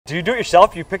Do you do it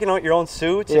yourself? You picking out your own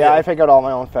suits? Yeah, I pick out all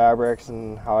my own fabrics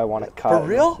and how I want it cut. For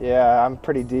real? Yeah, I'm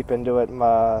pretty deep into it.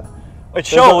 It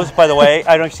shows, by the way.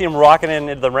 I don't see him rocking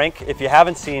into the rink. If you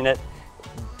haven't seen it,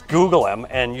 Google him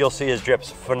and you'll see his drips.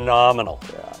 Phenomenal.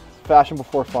 Yeah. Fashion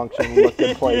before function, look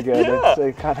good, play good. Yeah.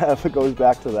 It kind of goes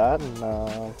back to that. And,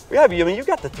 yeah, but I mean, you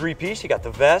got the three-piece, you got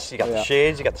the vest, you got the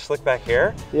shades, you got the slick back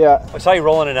hair. Yeah. I saw you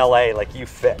rolling in LA, like you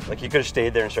fit. Like you could have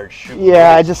stayed there and started shooting.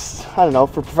 Yeah, I don't know,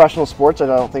 for professional sports, I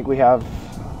don't think we have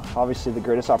obviously the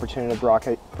greatest opportunity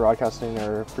to broadcasting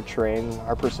or portraying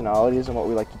our personalities and what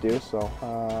we like to do. So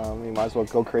we might as well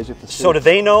go crazy with the suits. So do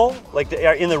they know, like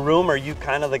in the room, are you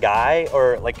kind of the guy,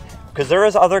 or like, because there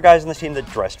is other guys on the team that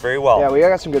dressed very well. Yeah, we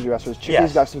got some good dressers.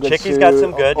 Chickie's got some good Chickie's got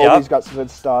some good, Obi's got some good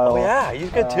style. Oh yeah, he's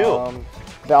good too.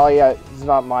 Valley is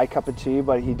not my cup of tea,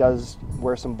 but he does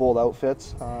wear some bold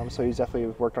outfits, so he's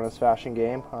definitely worked on his fashion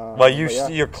game. Well,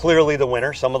 you're clearly the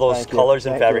winner. Some of those colors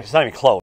and fabrics, it's not even close.